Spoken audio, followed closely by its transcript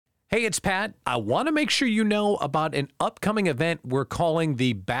Hey, it's Pat. I want to make sure you know about an upcoming event we're calling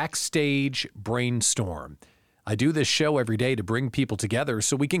the Backstage Brainstorm. I do this show every day to bring people together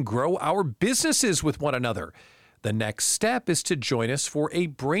so we can grow our businesses with one another. The next step is to join us for a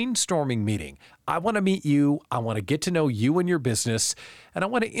brainstorming meeting. I want to meet you. I want to get to know you and your business. And I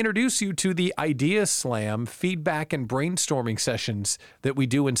want to introduce you to the Idea Slam feedback and brainstorming sessions that we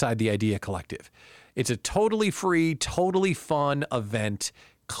do inside the Idea Collective. It's a totally free, totally fun event.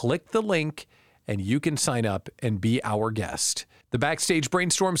 Click the link and you can sign up and be our guest. The Backstage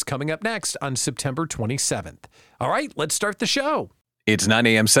Brainstorm's coming up next on September 27th. All right, let's start the show. It's 9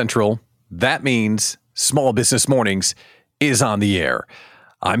 a.m. Central. That means Small Business Mornings is on the air.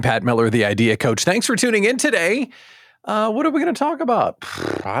 I'm Pat Miller, the Idea Coach. Thanks for tuning in today. What are we going to talk about?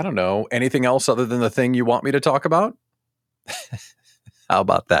 I don't know. Anything else other than the thing you want me to talk about? How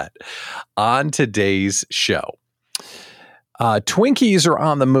about that? On today's show, Twinkies are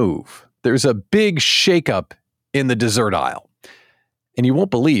on the move. There's a big shakeup in the dessert aisle. And you won't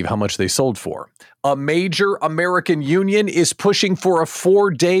believe how much they sold for. A major American union is pushing for a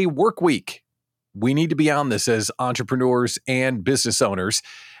 4-day work week. We need to be on this as entrepreneurs and business owners.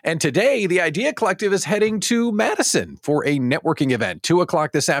 And today, the Idea Collective is heading to Madison for a networking event, 2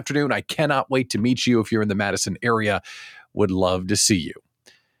 o'clock this afternoon. I cannot wait to meet you if you're in the Madison area. Would love to see you.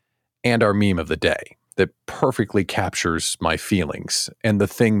 And our meme of the day that perfectly captures my feelings and the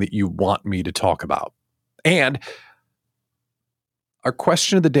thing that you want me to talk about. And our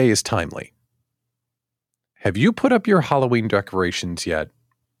question of the day is timely. Have you put up your Halloween decorations yet?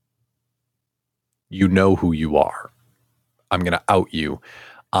 You know who you are. I'm going to out you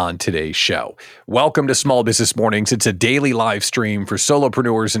on today's show. Welcome to Small Business Mornings. It's a daily live stream for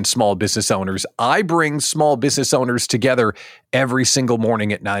solopreneurs and small business owners. I bring small business owners together every single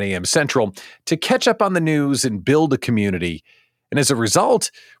morning at 9 a.m. Central to catch up on the news and build a community. And as a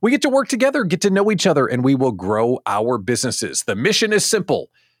result, we get to work together, get to know each other, and we will grow our businesses. The mission is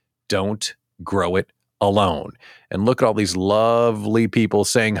simple. Don't grow it alone. And look at all these lovely people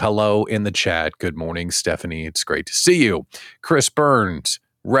saying hello in the chat. Good morning, Stephanie. It's great to see you. Chris Burns,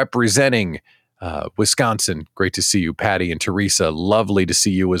 representing Wisconsin. Great to see you. Patty and Teresa, lovely to see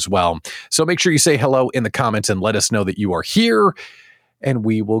you as well. So make sure you say hello in the comments and let us know that you are here, and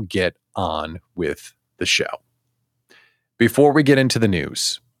we will get on with the show. Before we get into the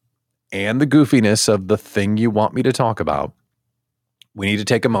news and the goofiness of the thing you want me to talk about, we need to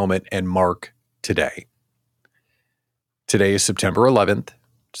take a moment and mark today. Today is September 11th.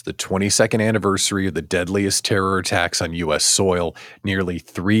 It's the 22nd anniversary of the deadliest terror attacks on U.S. soil. Nearly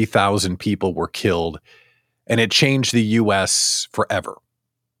 3,000 people were killed, and it changed the U.S. forever.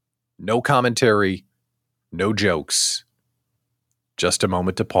 No commentary, no jokes, just a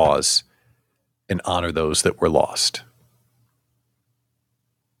moment to pause and honor those that were lost.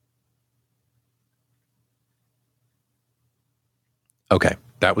 Okay.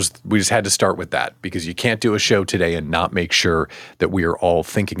 We just had to start with that because you can't do a show today and not make sure that we are all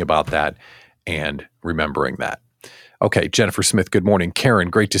thinking about that and remembering that. Okay, Jennifer Smith, good morning.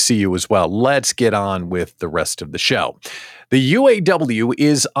 Karen, great to see you as well. Let's get on with the rest of the show. The UAW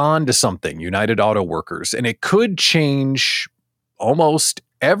is on to something, United Auto Workers, and it could change almost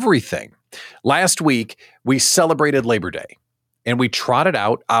everything. Last week, we celebrated Labor Day. And we trotted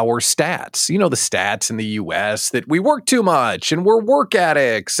out our stats, the stats in the U.S. that we work too much and we're work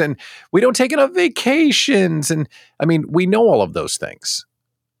addicts and we don't take enough vacations. And we know all of those things,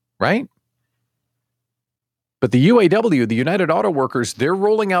 right? But the UAW, the United Auto Workers, they're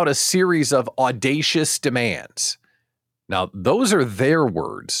rolling out a series of audacious demands. Now, those are their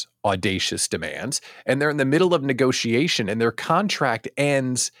words, audacious demands, and they're in the middle of negotiation and their contract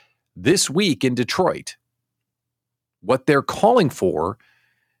ends this week in Detroit. What they're calling for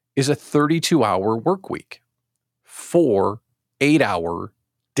is a 32-hour work week, 4 8-hour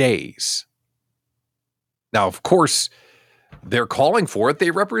days. Now, of course, they're calling for it. They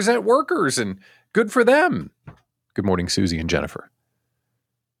represent workers, and good for them. Good morning, Susie and Jennifer.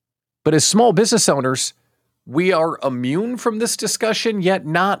 But as small business owners, we are immune from this discussion, yet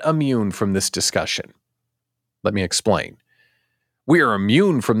not immune from this discussion. Let me explain. We are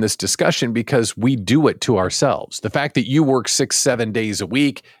immune from this discussion because we do it to ourselves. The fact that you work 6-7 days a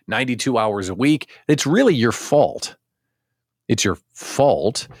week, 92 hours a week, it's really your fault. It's your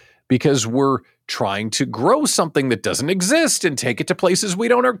fault because we're trying to grow something that doesn't exist and take it to places we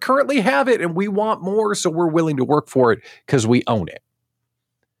don't currently have it, and we want more, so we're willing to work for it because we own it.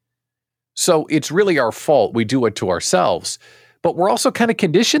 So it's really our fault. We do it to ourselves, but we're also kind of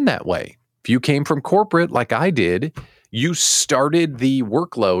conditioned that way. If you came from corporate like I did, you started the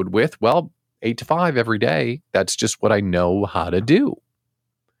workload with, 8 to 5 every day. That's just what I know how to do.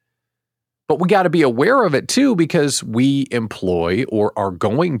 But we got to be aware of it too, because we employ or are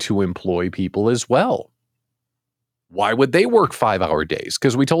going to employ people as well. Why would they work 5-hour days?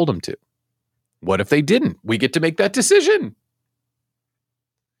 Because we told them to. What if they didn't? We get to make that decision.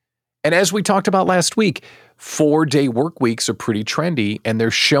 And as we talked about last week, 4-day work weeks are pretty trendy, and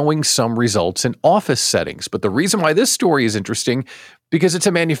they're showing some results in office settings. But the reason why this story is interesting, because it's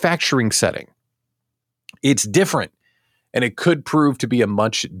a manufacturing setting. It's different, and it could prove to be a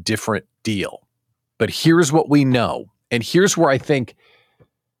much different deal. But here's what we know, and here's where I think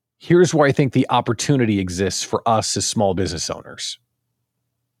the opportunity exists for us as small business owners.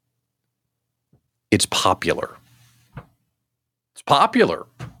 It's popular. It's popular.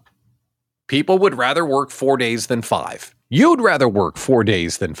 People would rather work 4 days than 5. You'd rather work 4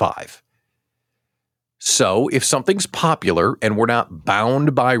 days than 5. So if something's popular and we're not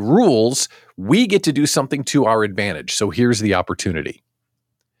bound by rules, we get to do something to our advantage. So here's the opportunity.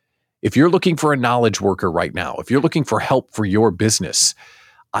 If you're looking for a knowledge worker right now, if you're looking for help for your business,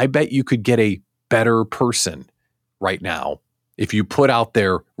 I bet you could get a better person right now if you put out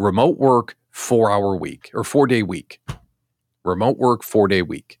there remote work 4-hour week or 4-day week. Remote work 4-day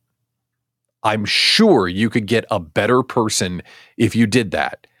week. I'm sure you could get a better person if you did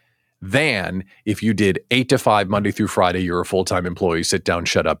that than if you did 8 to 5 Monday through Friday. You're a full-time employee. Sit down,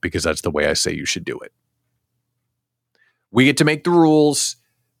 shut up, because that's the way I say you should do it. We get to make the rules,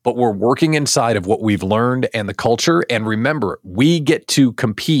 but we're working inside of what we've learned and the culture. And remember, we get to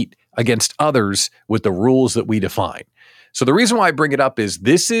compete against others with the rules that we define. So the reason why I bring it up is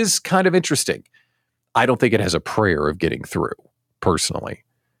this is kind of interesting. I don't think it has a prayer of getting through, personally.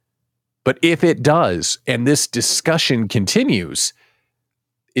 But if it does, and this discussion continues,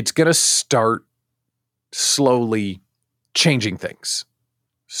 it's going to start slowly changing things.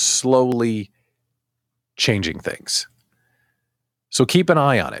 Slowly changing things. So keep an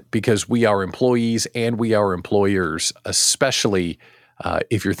eye on it, because we are employees and we are employers, especially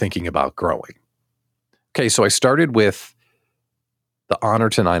if you're thinking about growing. Okay, so I started with the honor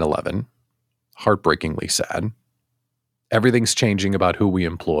to 9/11, heartbreakingly sad. Everything's changing about who we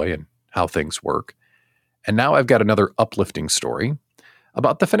employ and how things work. And now I've got another uplifting story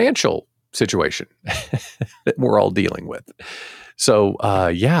about the financial situation that we're all dealing with. So,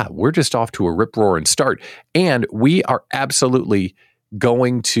 we're just off to a rip-roaring start. And we are absolutely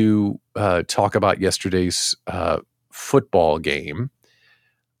going to talk about yesterday's football game.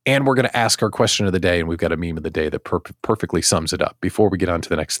 And we're going to ask our question of the day, and we've got a meme of the day that perfectly sums it up. Before we get on to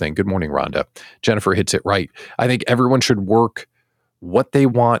the next thing, good morning, Rhonda. Jennifer hits it right. I think everyone should work what they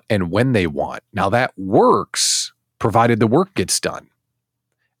want and when they want. Now that works, provided the work gets done.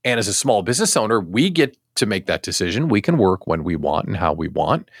 And as a small business owner, we get to make that decision. We can work when we want and how we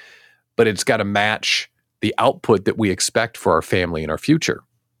want, but it's got to match the output that we expect for our family and our future.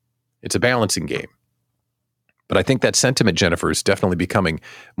 It's a balancing game. But I think that sentiment, Jennifer, is definitely becoming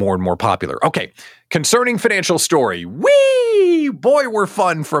more and more popular. Okay, concerning financial story. Whee! Boy, we're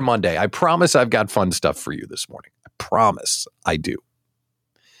fun for Monday. I promise I've got fun stuff for you this morning. I promise I do.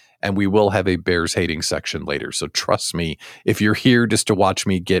 And we will have a Bears hating section later. So trust me, if you're here just to watch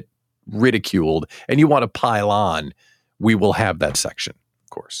me get ridiculed and you want to pile on, we will have that section,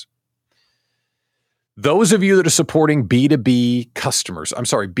 of course. Those of you that are supporting B2C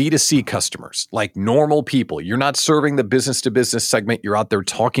customers, like normal people, you're not serving the business-to-business segment, you're out there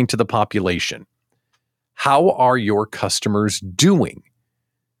talking to the population. How are your customers doing?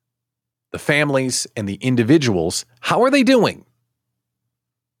 The families and the individuals, how are they doing?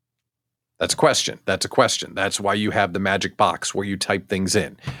 That's a question. That's why you have the magic box where you type things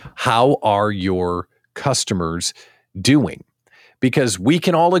in. How are your customers doing? Because we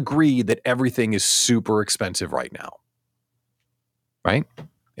can all agree that everything is super expensive right now, right?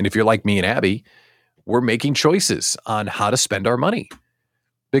 And if you're like me and Abby, we're making choices on how to spend our money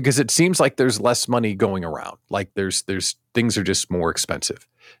because it seems like there's less money going around. Like there's things are just more expensive.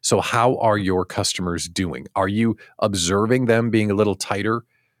 So how are your customers doing? Are you observing them being a little tighter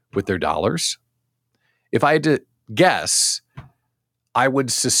with their dollars? If I had to guess, I would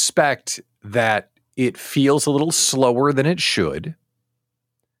suspect that it feels a little slower than it should.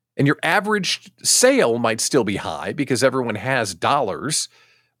 And your average sale might still be high because everyone has dollars,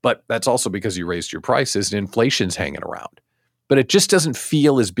 but that's also because you raised your prices and inflation's hanging around. But it just doesn't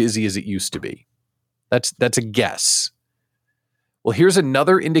feel as busy as it used to be. That's a guess. Well, here's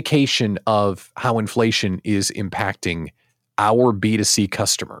another indication of how inflation is impacting our B2C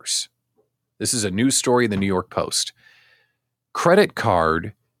customers. This is a news story in the New York Post. Credit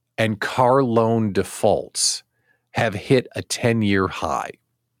card and car loan defaults have hit a 10-year high.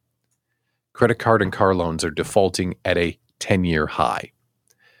 Credit card and car loans are defaulting at a 10-year high.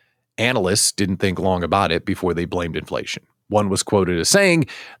 Analysts didn't think long about it before they blamed inflation. One was quoted as saying,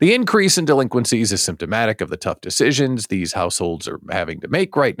 "The increase in delinquencies is symptomatic of the tough decisions these households are having to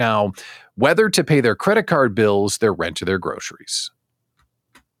make right now, whether to pay their credit card bills, their rent, or their groceries."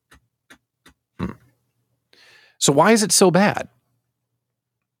 So why is it so bad?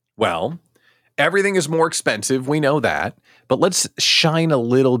 Well, everything is more expensive. We know that. But let's shine a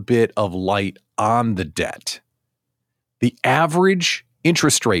little bit of light on the debt. The average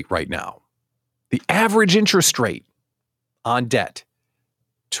interest rate right now, the average interest rate on debt,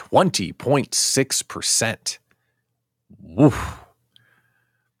 20.6%. Woof.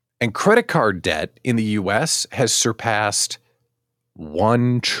 And credit card debt in the U.S. has surpassed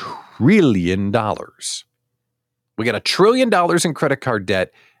 $1 trillion. We got $1 trillion in credit card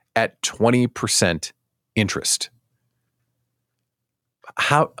debt at 20% interest.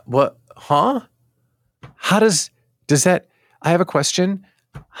 How does that, I have a question.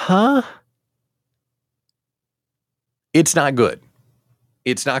 It's not good.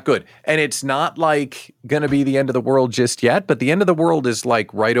 It's not good. And it's not like going to be the end of the world just yet, but the end of the world is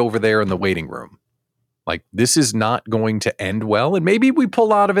like right over there in the waiting room. Like, this is not going to end well. And maybe we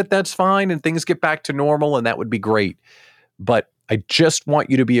pull out of it, that's fine, and things get back to normal, and that would be great. But I just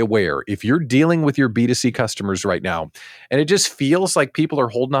want you to be aware, if you're dealing with your B2C customers right now, and it just feels like people are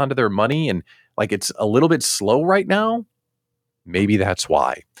holding on to their money and like it's a little bit slow right now, maybe that's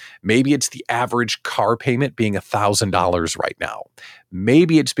why. Maybe it's the average car payment being $1,000 right now.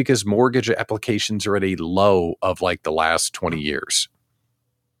 Maybe it's because mortgage applications are at a low of like the last 20 years.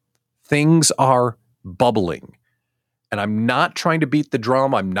 Things are bubbling. And I'm not trying to beat the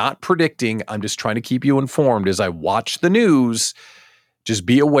drum. I'm not predicting. I'm just trying to keep you informed as I watch the news. Just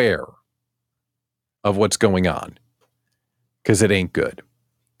be aware of what's going on because it ain't good.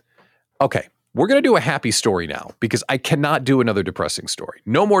 Okay, we're going to do a happy story now because I cannot do another depressing story.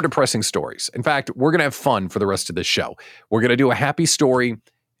 No more depressing stories. In fact, we're going to have fun for the rest of this show. We're going to do a happy story. And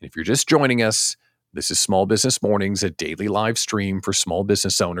if you're just joining us, this is Small Business Mornings, a daily live stream for small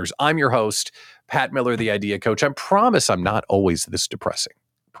business owners. I'm your host, Pat Miller, the Idea Coach. I promise I'm not always this depressing.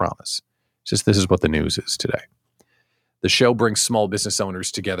 Promise. Just this is what the news is today. The show brings small business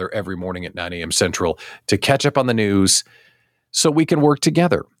owners together every morning at 9 a.m. Central to catch up on the news so we can work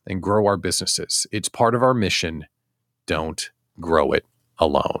together and grow our businesses. It's part of our mission. Don't grow it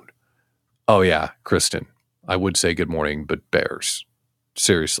alone. Oh yeah, Kristen, I would say good morning, but bears.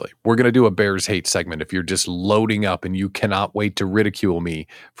 Seriously, we're going to do a Bears hate segment if you're just loading up and you cannot wait to ridicule me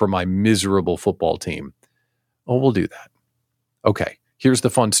for my miserable football team. Oh, we'll do that. Okay, here's the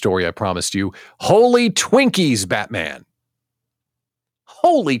fun story I promised you. Holy Twinkies, Batman.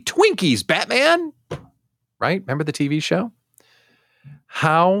 Holy Twinkies, Batman. Right? Remember the TV show?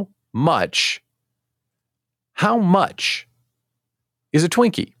 How much is a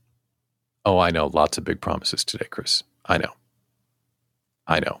Twinkie? Oh, I know. Lots of big promises today, Chris. I know.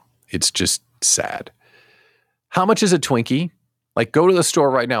 It's just sad. How much is a Twinkie? Like, go to the store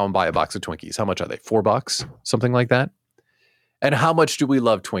right now and buy a box of Twinkies. How much are they? $4? Something like that? And how much do we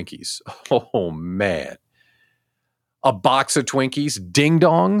love Twinkies? Oh, man. A box of Twinkies? Ding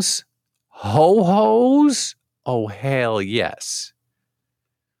dongs? Ho-hos? Oh, hell yes.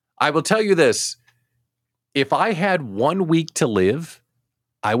 I will tell you this. If I had 1 week to live,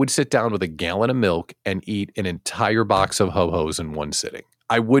 I would sit down with a gallon of milk and eat an entire box of ho-hos in one sitting.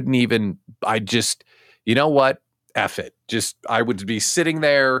 I wouldn't even, you know what? F it. I would be sitting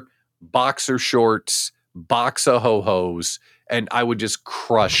there, boxer shorts, box of ho-hos, and I would just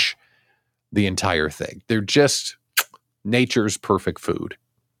crush the entire thing. They're just nature's perfect food.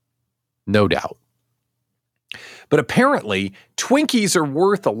 No doubt. But apparently, Twinkies are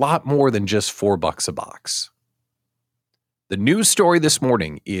worth a lot more than just $4 a box. The news story this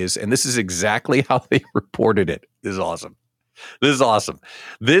morning is, and this is exactly how they reported it. This is awesome.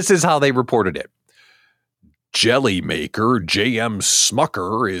 This is how they reported it. Jelly maker J.M.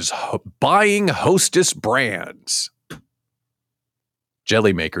 Smucker is buying Hostess brands.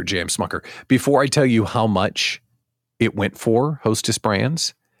 Jelly maker J.M. Smucker. Before I tell you how much it went for, Hostess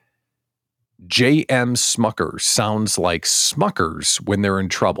brands, J.M. Smucker sounds like Smuckers when they're in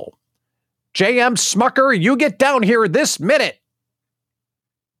trouble. J.M. Smucker, you get down here this minute.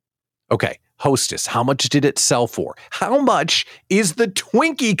 Okay, Hostess, how much did it sell for? How much is the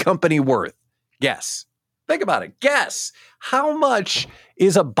Twinkie company worth? Guess. Think about it. Guess. How much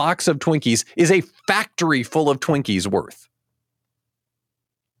is a box of Twinkies, is a factory full of Twinkies worth?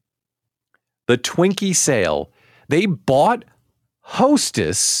 The Twinkie sale, they bought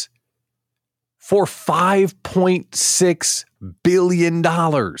Hostess for $5.6 billion.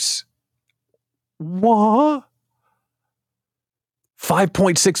 What?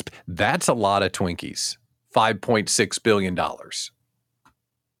 5.6. That's a lot of Twinkies. $5.6 billion.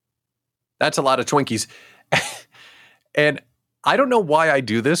 That's a lot of Twinkies. And I don't know why I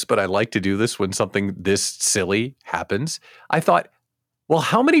do this, but I like to do this when something this silly happens. I thought, well,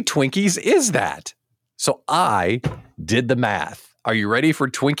 how many Twinkies is that? So I did the math. Are you ready for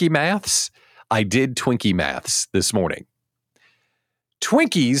Twinkie maths? I did Twinkie maths this morning.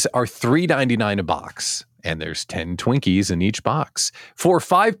 Twinkies are $3.99 a box, and there's 10 Twinkies in each box. For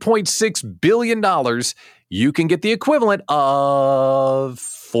 $5.6 billion, you can get the equivalent of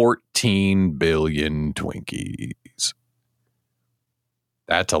 14 billion Twinkies.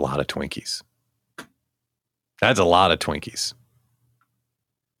 That's a lot of Twinkies. That's a lot of Twinkies.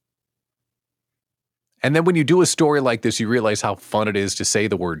 And then when you do a story like this, you realize how fun it is to say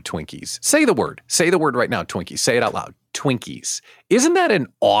the word Twinkies. Say the word. Say the word right now, Twinkies. Say it out loud. Twinkies. Isn't that an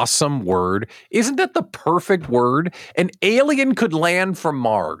awesome word? Isn't that the perfect word? An alien could land from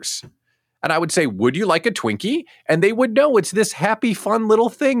Mars. And I would say, would you like a Twinkie? And they would know it's this happy, fun little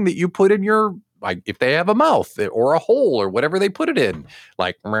thing that you put in your, like if they have a mouth or a hole or whatever they put it in.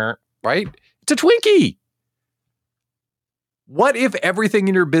 Like, right? It's a Twinkie. What if everything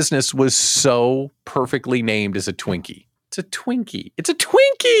in your business was so perfectly named as a Twinkie? It's a Twinkie. It's a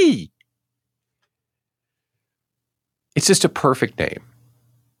Twinkie. It's just a perfect name.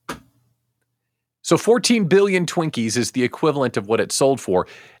 So 14 billion Twinkies is the equivalent of what it sold for.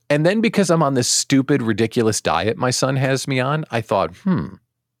 And then because I'm on this stupid, ridiculous diet my son has me on, I thought,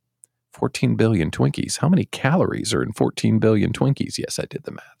 14 billion Twinkies. How many calories are in 14 billion Twinkies? Yes, I did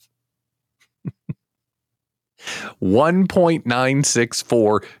the math.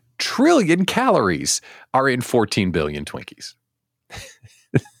 1.964 trillion calories are in 14 billion Twinkies.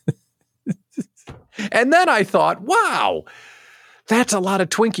 And then I thought, wow, that's a lot of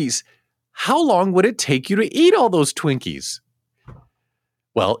Twinkies. How long would it take you to eat all those Twinkies?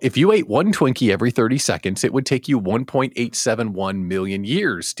 Well, if you ate one Twinkie every 30 seconds, it would take you 1.871 million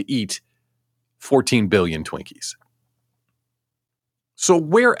years to eat 14 billion Twinkies. So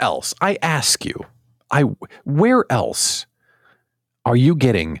where else, I ask you, where else are you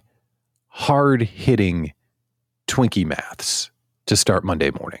getting hard-hitting Twinkie maths to start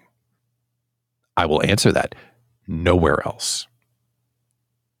Monday morning? I will answer that. Nowhere else.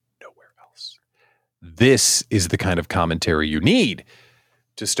 Nowhere else. This is the kind of commentary you need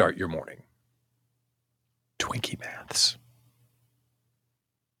to start your morning. Twinkie maths.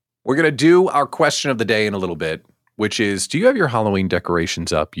 We're going to do our question of the day in a little bit, which is, do you have your Halloween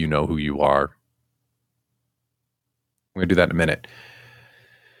decorations up? You know who you are. We're going to do that in a minute.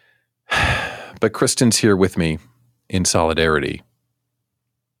 But Kristen's here with me in solidarity.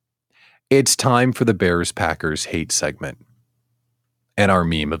 It's time for the Bears-Packers hate segment and our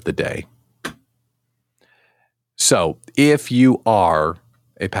meme of the day. So if you are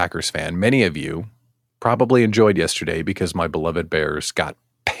a Packers fan, many of you probably enjoyed yesterday because my beloved Bears got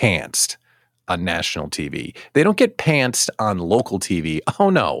pantsed on national TV. They don't get pantsed on local TV. Oh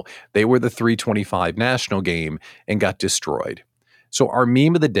no, they were the 325 national game and got destroyed. So our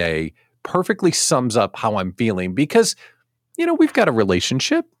meme of the day perfectly sums up how I'm feeling because, we've got a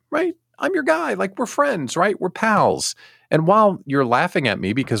relationship, right? I'm your guy. Like we're friends, right? We're pals. And while you're laughing at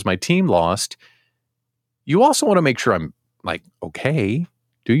me because my team lost, you also want to make sure I'm like, okay,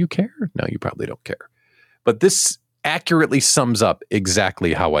 do you care? No, you probably don't care. But this accurately sums up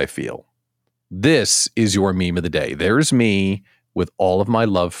exactly how I feel. This is your meme of the day. There's me with all of my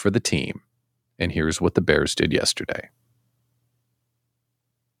love for the team. And here's what the Bears did yesterday.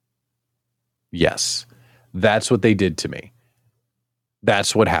 Yes, that's what they did to me.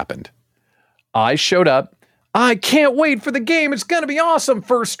 That's what happened. I showed up. I can't wait for the game. It's going to be awesome.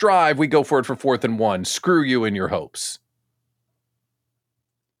 First drive. We go for it for 4th and 1. Screw you and your hopes.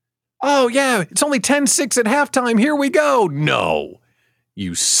 Oh, yeah, it's only 10-6 at halftime. Here we go. No,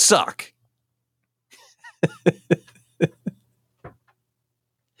 you suck.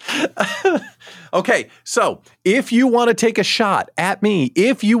 Okay, so if you want to take a shot at me,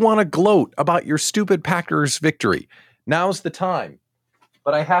 if you want to gloat about your stupid Packers victory, now's the time.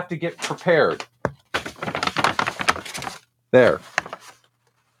 But I have to get prepared. There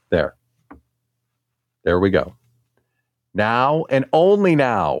we go. Now and only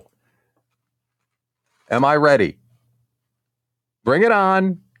now. Am I ready? Bring it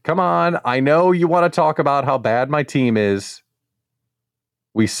on. Come on. I know you want to talk about how bad my team is.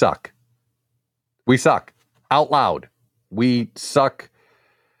 We suck. We suck. Out loud. We suck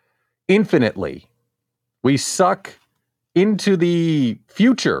infinitely. We suck into the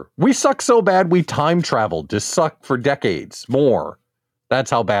future. We suck so bad we time traveled to suck for decades more.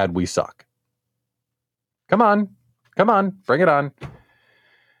 That's how bad we suck. Come on. Come on, bring it on.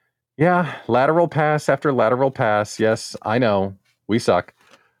 Yeah, lateral pass after lateral pass. Yes, I know. We suck.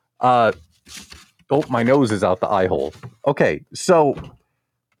 Oh, my nose is out the eye hole. Okay, so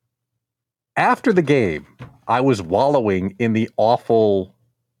after the game, I was wallowing in the awful,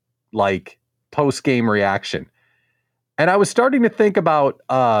 post-game reaction. And I was starting to think about,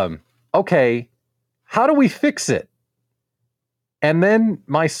 okay, how do we fix it? And then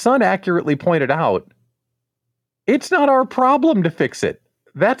my son accurately pointed out, it's not our problem to fix it.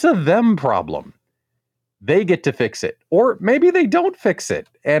 That's a them problem. They get to fix it. Or maybe they don't fix it.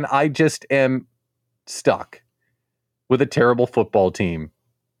 And I just am stuck with a terrible football team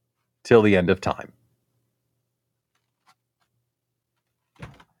till the end of time.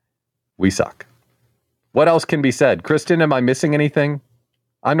 We suck. What else can be said? Kristen, am I missing anything?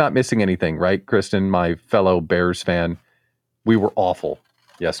 I'm not missing anything, right, Kristen, my fellow Bears fan? We were awful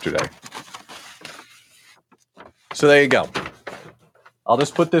yesterday. So there you go. I'll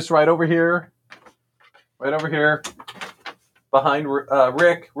just put this right over here. Right over here. Behind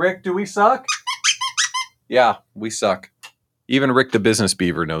Rick. Rick, do we suck? Yeah, we suck. Even Rick the business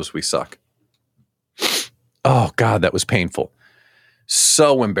beaver knows we suck. Oh, God, that was painful.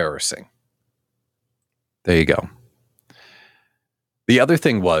 So embarrassing. There you go. The other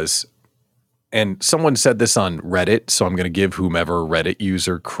thing was, and someone said this on Reddit, so I'm going to give whomever Reddit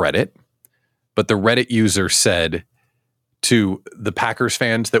user credit, but the Reddit user said to the Packers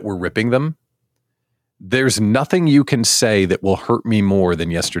fans that were ripping them, there's nothing you can say that will hurt me more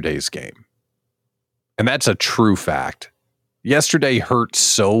than yesterday's game. And that's a true fact. Yesterday hurt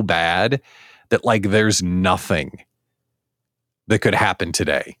so bad that there's nothing that could happen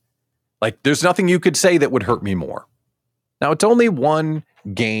today. There's nothing you could say that would hurt me more. Now, it's only one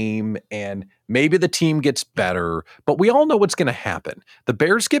game, and maybe the team gets better, but we all know what's going to happen. The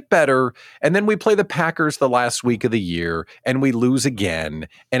Bears get better, and then we play the Packers the last week of the year, and we lose again,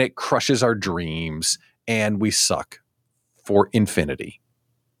 and it crushes our dreams, and we suck for infinity.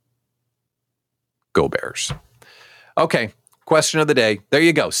 Go Bears. Okay, question of the day. There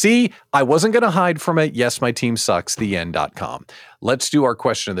you go. See, I wasn't going to hide from it. Yes, my team sucks, theend.com. Let's do our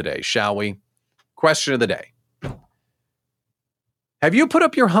question of the day, shall we? Question of the day. Have you put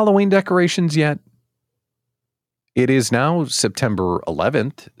up your Halloween decorations yet? It is now September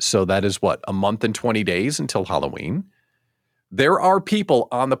 11th, so that is a month and 20 days until Halloween. There are people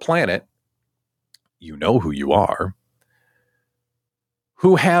on the planet, you know who you are,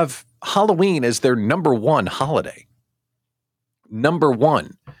 who have Halloween as their number one holiday. Number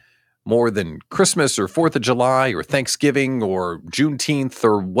one, more than Christmas or 4th of July or Thanksgiving or Juneteenth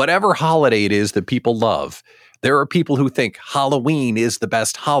or whatever holiday it is that people love. There are people who think Halloween is the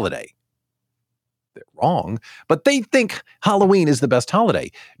best holiday. They're wrong, but they think Halloween is the best holiday.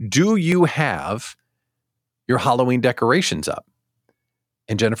 Do you have your Halloween decorations up?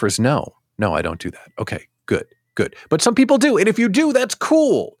 And Jennifer's, no, I don't do that. Okay, good. But some people do. And if you do, that's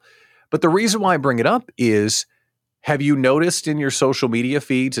cool. But the reason why I bring it up is, have you noticed in your social media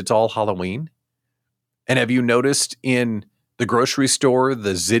feeds, it's all Halloween? And have you noticed in the grocery store,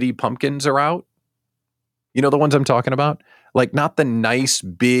 the Ziti pumpkins are out? You know the ones I'm talking about? Not the nice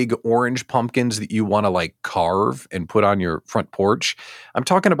big orange pumpkins that you want to carve and put on your front porch. I'm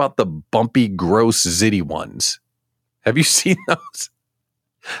talking about the bumpy, gross Ziti ones. Have you seen those?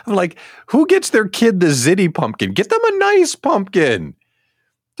 I'm who gets their kid the Ziti pumpkin? Get them a nice pumpkin.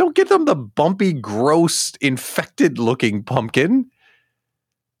 Don't get them the bumpy, gross, infected-looking pumpkin.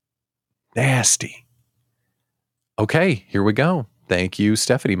 Nasty. Okay, here we go. Thank you,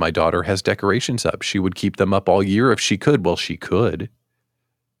 Stephanie. My daughter has decorations up. She would keep them up all year if she could. Well, she could.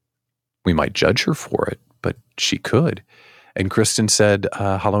 We might judge her for it, but she could. And Kristen said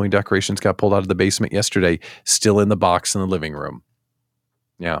Halloween decorations got pulled out of the basement yesterday, still in the box in the living room.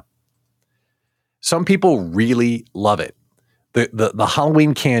 Yeah. Some people really love it. The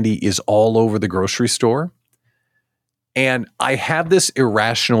Halloween candy is all over the grocery store. And I have this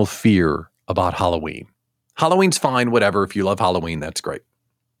irrational fear about Halloween. Halloween's fine, whatever. If you love Halloween, that's great.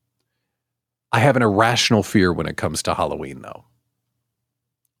 I have an irrational fear when it comes to Halloween, though.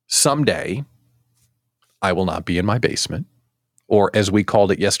 Someday, I will not be in my basement, or as we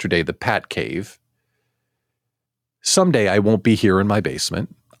called it yesterday, the Pat Cave. Someday, I won't be here in my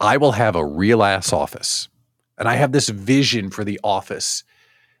basement. I will have a real-ass office. And I have this vision for the office.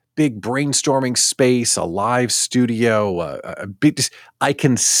 Big brainstorming space, a live studio, I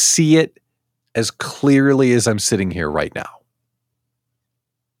can see it as clearly as I'm sitting here right now.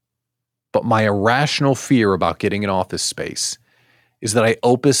 But my irrational fear about getting an office space is that I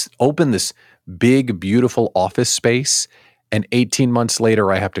open this big, beautiful office space And 18 months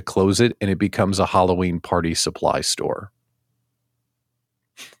later, I have to close it and it becomes a Halloween party supply store.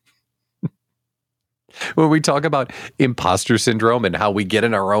 When we talk about imposter syndrome and how we get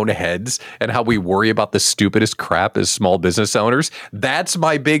in our own heads and how we worry about the stupidest crap as small business owners, that's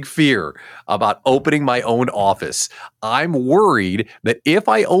my big fear about opening my own office. I'm worried that if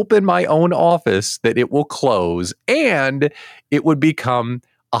I open my own office, that it will close and it would become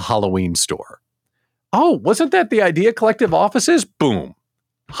a Halloween store. Oh, wasn't that the Idea Collective offices? Boom,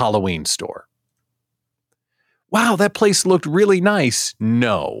 Halloween store. Wow, that place looked really nice.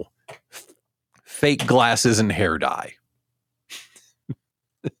 No. Fake glasses and hair dye.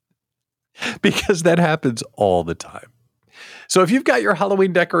 Because that happens all the time. So if you've got your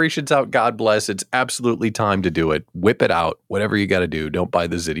Halloween decorations out, God bless, it's absolutely time to do it. Whip it out, whatever you got to do. Don't buy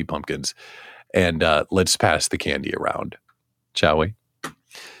the ziti pumpkins. And let's pass the candy around, shall we?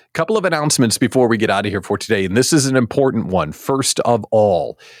 Couple of announcements before we get out of here for today. And this is an important one. First of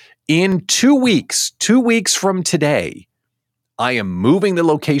all, in 2 weeks from today, I am moving the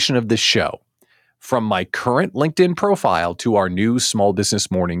location of this show from my current LinkedIn profile to our new Small Business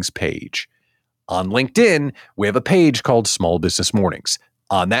Mornings page. On LinkedIn, we have a page called Small Business Mornings.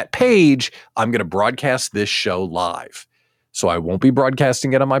 On that page, I'm going to broadcast this show live. So I won't be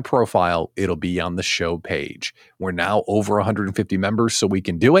broadcasting it on my profile. It'll be on the show page. We're now over 150 members, so we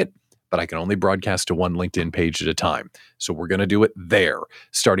can do it, but I can only broadcast to one LinkedIn page at a time. So we're going to do it there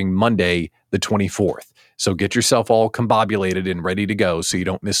starting Monday, the 24th. So get yourself all combobulated and ready to go so you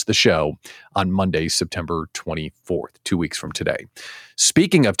don't miss the show on Monday, September 24th, 2 weeks from today.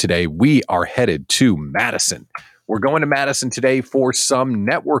 Speaking of today, we are headed to Madison. We're going to Madison today for some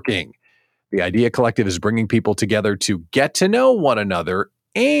networking. The Idea Collective is bringing people together to get to know one another,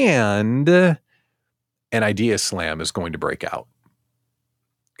 and an Idea Slam is going to break out.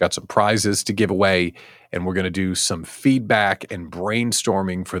 Got some prizes to give away, and we're going to do some feedback and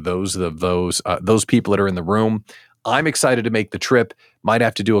brainstorming for those people that are in the room. I'm excited to make the trip. Might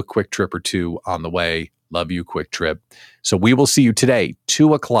have to do a quick trip or two on the way. Love you, quick trip. So we will see you today,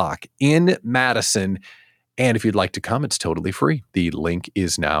 2:00 in Madison. And if you'd like to come, it's totally free. The link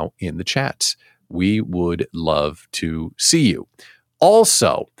is now in the chats. We would love to see you.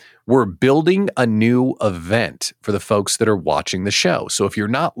 Also, we're building a new event for the folks that are watching the show. So if you're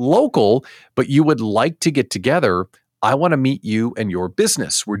not local, but you would like to get together, I want to meet you and your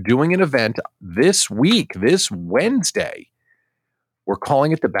business. We're doing an event this week, this Wednesday. We're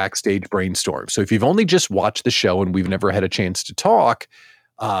calling it the Backstage Brainstorm. So if you've only just watched the show and we've never had a chance to talk,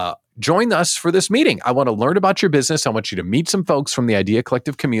 join us for this meeting. I want to learn about your business. I want you to meet some folks from the Idea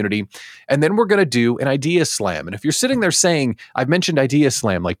Collective community. And then we're going to do an Idea Slam. And if you're sitting there saying, I've mentioned Idea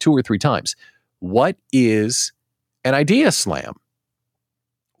Slam like 2 or 3 times, what is an Idea Slam?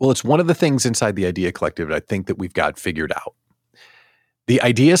 Well, it's one of the things inside the Idea Collective that I think that we've got figured out. The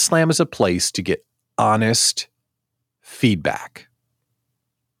Idea Slam is a place to get honest feedback.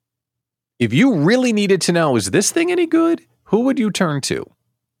 If you really needed to know, is this thing any good? Who would you turn to?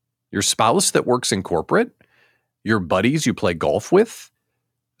 Your spouse that works in corporate? Your buddies you play golf with?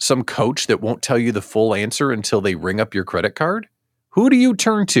 Some coach that won't tell you the full answer until they ring up your credit card? Who do you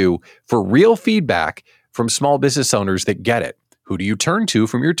turn to for real feedback from small business owners that get it? Who do you turn to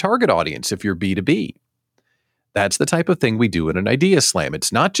from your target audience if you're B2B? That's the type of thing we do in an Idea Slam.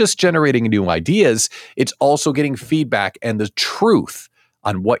 It's not just generating new ideas, it's also getting feedback and the truth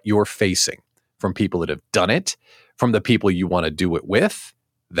on what you're facing from people that have done it, from the people you want to do it with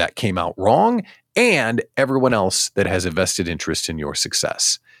that came out wrong, and everyone else that has a vested interest in your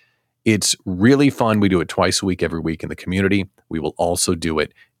success. It's really fun. We do it twice a week, every week in the community. We will also do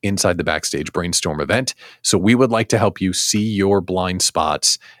it inside the Backstage Brainstorm event. So we would like to help you see your blind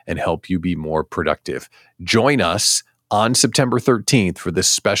spots and help you be more productive. Join us on September 13th for this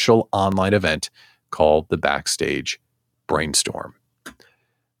special online event called the Backstage Brainstorm.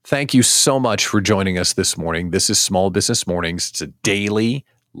 Thank you so much for joining us this morning. This is Small Business Mornings. It's a daily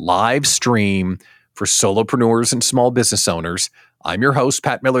live stream for solopreneurs and small business owners. I'm your host,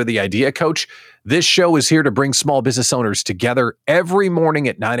 Pat Miller, the Idea Coach. This show is here to bring small business owners together every morning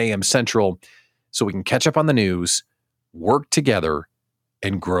at 9 a.m. Central so we can catch up on the news, work together,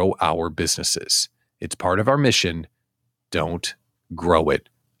 and grow our businesses. It's part of our mission. Don't grow it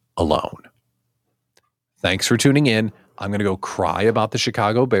alone. Thanks for tuning in. I'm going to go cry about the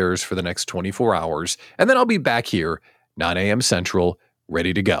Chicago Bears for the next 24 hours, and then I'll be back here, 9 a.m. Central,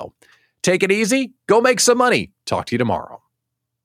 ready to go. Take it easy. Go make some money. Talk to you tomorrow.